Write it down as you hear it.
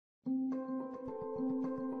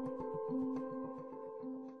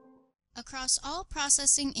Across all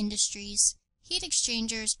processing industries, heat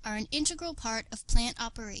exchangers are an integral part of plant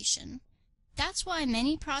operation. That's why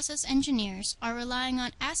many process engineers are relying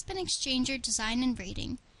on Aspen exchanger design and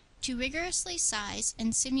rating to rigorously size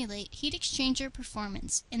and simulate heat exchanger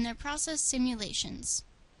performance in their process simulations.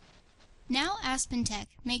 Now Aspen Tech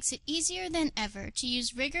makes it easier than ever to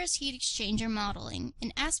use rigorous heat exchanger modeling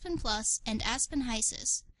in Aspen Plus and Aspen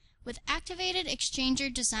HYSYS with Activated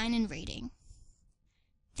Exchanger Design and Rating.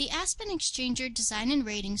 The Aspen Exchanger Design and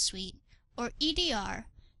Rating Suite, or EDR,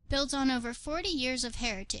 builds on over 40 years of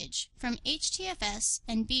heritage from HTFS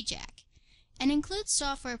and BJAC, and includes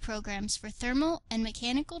software programs for thermal and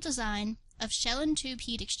mechanical design of shell and tube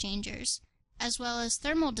heat exchangers, as well as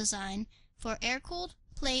thermal design for air-cooled,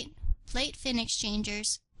 plate-fin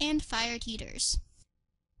exchangers, and fired heaters.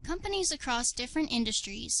 Companies across different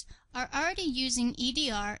industries are already using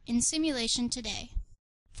EDR in simulation today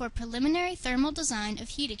for preliminary thermal design of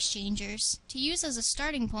heat exchangers to use as a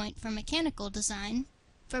starting point for mechanical design,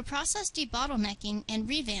 for process debottlenecking and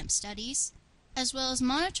revamp studies, as well as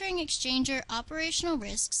monitoring exchanger operational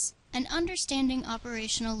risks and understanding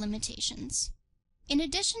operational limitations. In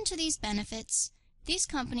addition to these benefits, these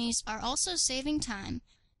companies are also saving time.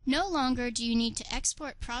 No longer do you need to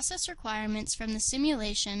export process requirements from the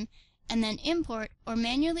simulation and then import or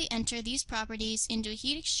manually enter these properties into a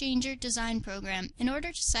heat exchanger design program in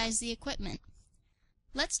order to size the equipment.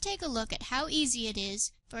 Let's take a look at how easy it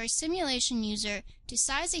is for a simulation user to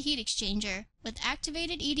size a heat exchanger with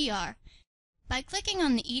Activated EDR. By clicking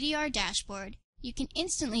on the EDR dashboard, you can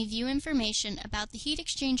instantly view information about the heat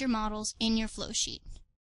exchanger models in your flowsheet.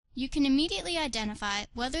 You can immediately identify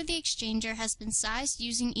whether the exchanger has been sized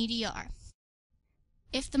using EDR.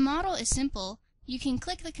 If the model is simple, you can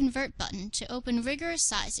click the Convert button to open rigorous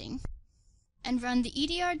sizing, and run the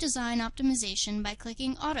EDR design optimization by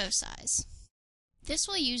clicking Auto Size. This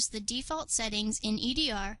will use the default settings in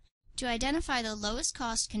EDR to identify the lowest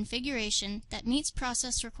cost configuration that meets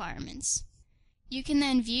process requirements. You can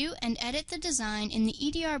then view and edit the design in the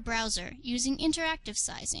EDR browser using interactive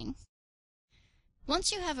sizing.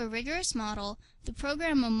 Once you have a rigorous model, the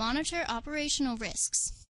program will monitor operational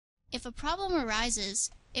risks. If a problem arises,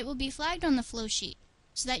 it will be flagged on the flowsheet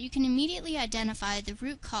so that you can immediately identify the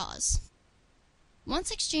root cause. Once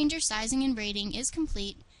exchanger sizing and rating is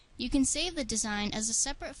complete, you can save the design as a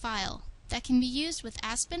separate file that can be used with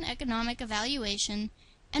Aspen Economic Evaluation,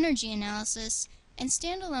 Energy Analysis, and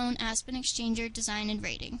standalone Aspen Exchanger Design and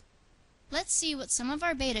Rating. Let's see what some of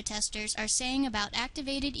our beta testers are saying about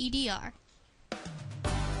Activated EDR.